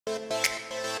Have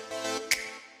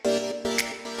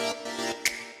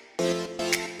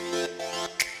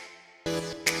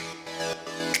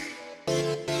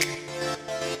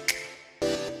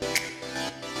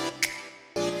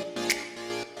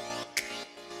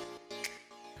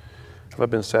I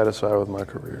been satisfied with my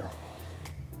career?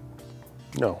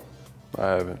 No, I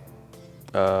haven't.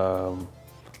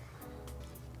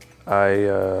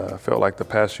 I felt like the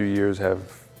past few years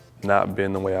have not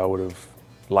been the way I would have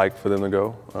liked for them to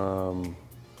go.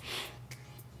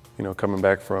 Coming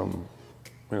back from,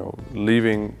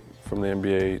 leaving from the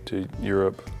NBA to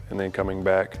Europe and then coming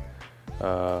back,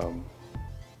 I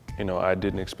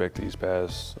didn't expect these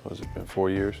past, what has it been, 4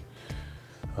 years,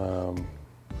 to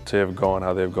have gone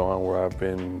how they've gone, where I've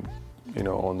been,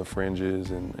 on the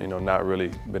fringes and, not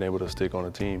really been able to stick on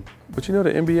a team. But the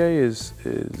NBA is,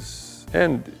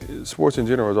 and sports in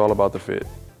general, is all about the fit.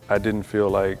 I didn't feel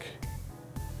like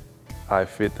I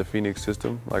fit the Phoenix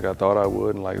system like I thought I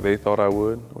would and like they thought I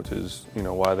would, which is,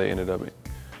 why they ended up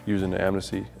using the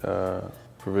amnesty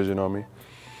provision on me.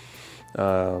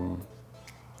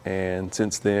 And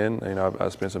since then, I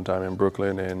spent some time in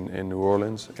Brooklyn and in New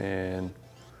Orleans, and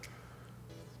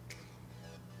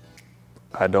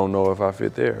I don't know if I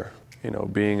fit there.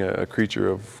 Being a creature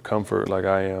of comfort like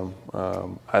I am,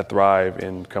 I thrive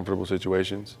in comfortable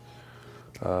situations.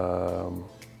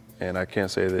 And I can't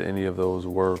say that any of those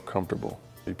were comfortable.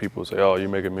 People say, oh, you're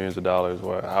making millions of dollars.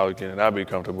 Well, how can I be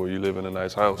comfortable? You live in a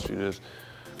nice house.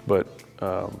 But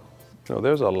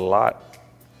there's a lot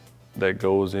that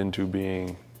goes into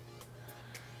being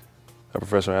a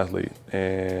professional athlete.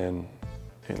 And,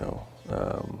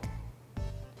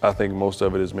 I think most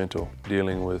of it is mental,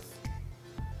 dealing with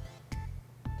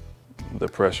the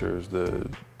pressures, the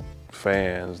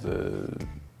fans, the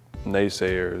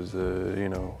naysayers, the,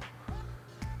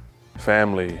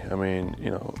 family.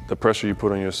 The pressure you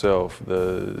put on yourself,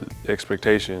 the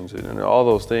expectations, and all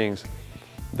those things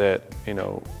that,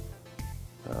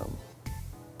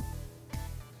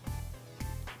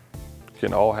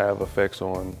 can all have effects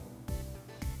on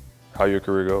how your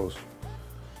career goes.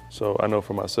 So I know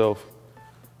for myself,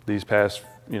 these past,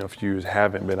 few years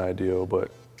haven't been ideal,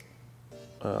 but,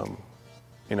 I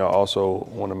also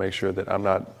want to make sure that I'm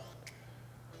not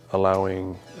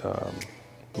allowing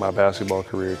my basketball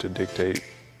career to dictate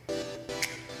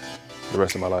the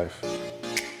rest of my life.